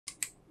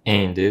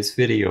In this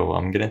video,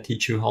 I'm gonna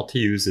teach you how to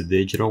use a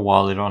digital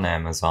wallet on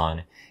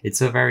Amazon.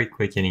 It's a very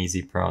quick and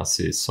easy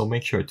process, so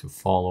make sure to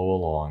follow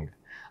along.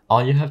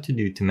 All you have to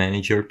do to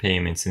manage your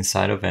payments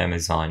inside of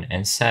Amazon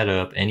and set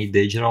up any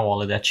digital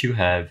wallet that you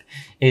have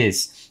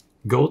is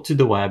go to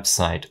the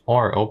website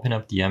or open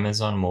up the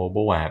Amazon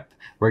mobile app.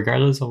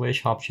 Regardless of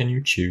which option you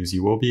choose,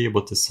 you will be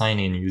able to sign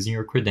in using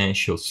your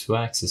credentials to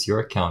access your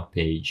account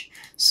page.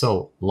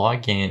 So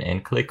log in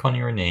and click on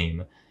your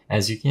name.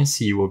 As you can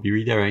see, you will be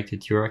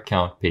redirected to your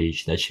account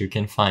page that you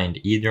can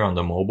find either on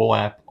the mobile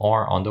app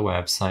or on the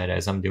website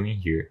as I'm doing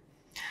here.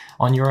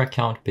 On your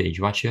account page,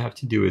 what you have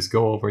to do is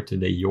go over to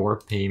the Your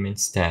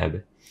Payments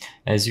tab.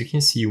 As you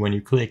can see, when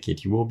you click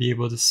it, you will be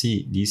able to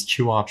see these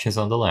two options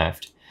on the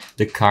left,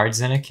 the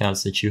cards and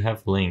accounts that you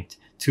have linked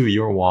to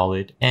your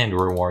wallet and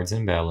rewards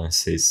and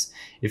balances.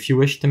 If you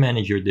wish to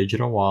manage your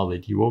digital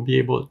wallet, you will be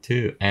able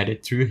to add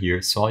it through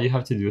here. So all you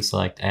have to do is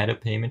select add a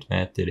payment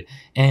method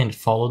and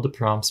follow the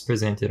prompts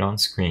presented on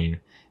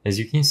screen. As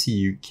you can see,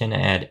 you can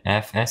add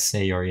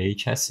FSA or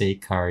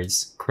HSA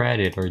cards,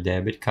 credit or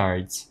debit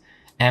cards,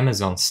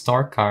 Amazon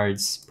Store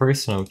cards,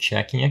 personal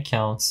checking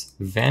accounts,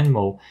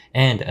 Venmo,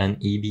 and an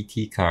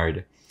EBT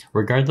card.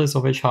 Regardless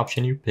of which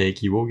option you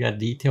pick, you will get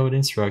detailed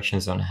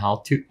instructions on how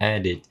to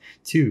add it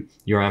to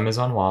your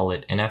Amazon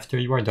wallet, and after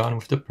you are done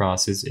with the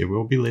process, it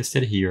will be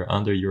listed here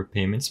under your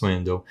payments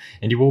window,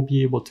 and you will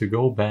be able to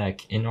go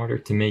back in order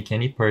to make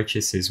any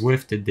purchases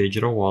with the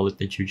digital wallet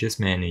that you just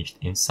managed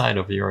inside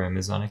of your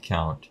Amazon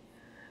account.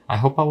 I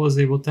hope I was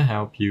able to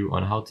help you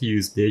on how to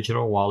use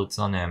digital wallets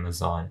on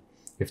Amazon.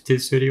 If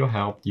this video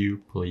helped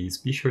you, please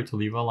be sure to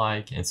leave a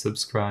like and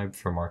subscribe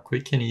for more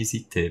quick and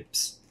easy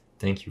tips.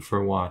 Thank you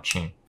for watching.